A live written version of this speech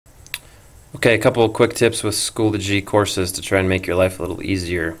Okay, a couple of quick tips with Schoology courses to try and make your life a little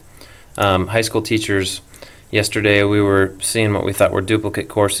easier. High school teachers, yesterday we were seeing what we thought were duplicate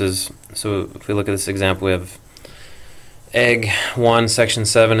courses. So if we look at this example, we have Egg 1, Section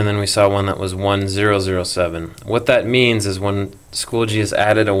 7, and then we saw one that was 1007. What that means is when Schoology has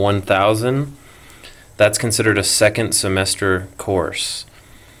added a 1000, that's considered a second semester course.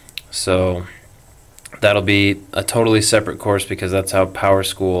 So that'll be a totally separate course because that's how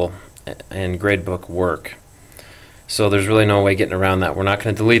PowerSchool and Gradebook work. So there's really no way getting around that. We're not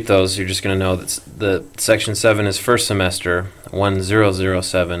going to delete those. You're just going to know that the Section 7 is first semester,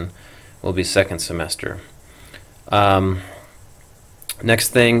 1007 will be second semester. Next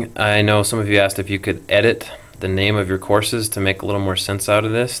thing, I know some of you asked if you could edit the name of your courses to make a little more sense out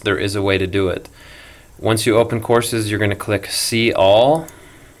of this. There is a way to do it. Once you open courses, you're going to click See All.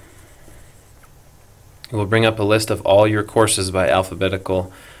 It will bring up a list of all your courses by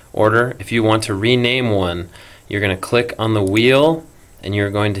alphabetical order. If you want to rename one, you're going to click on the wheel and you're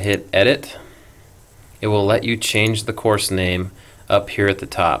going to hit Edit. It will let you change the course name up here at the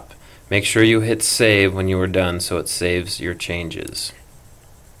top. Make sure you hit Save when you are done so it saves your changes.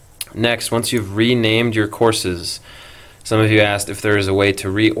 Next, once you've renamed your courses, some of you asked if there is a way to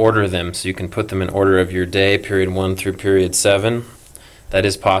reorder them so you can put them in order of your day, period 1 through period 7. That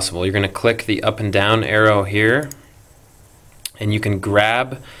is possible. You're going to click the up and down arrow here, and you can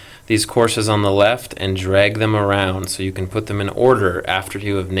grab these courses on the left and drag them around so you can put them in order after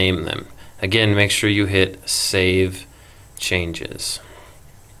you have named them. Again, make sure you hit Save Changes.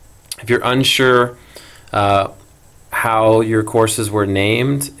 If you're unsure how your courses were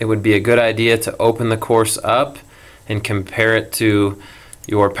named, it would be a good idea to open the course up and compare it to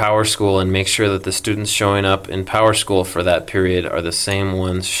your PowerSchool and make sure that the students showing up in PowerSchool for that period are the same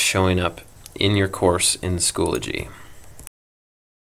ones showing up in your course in Schoology.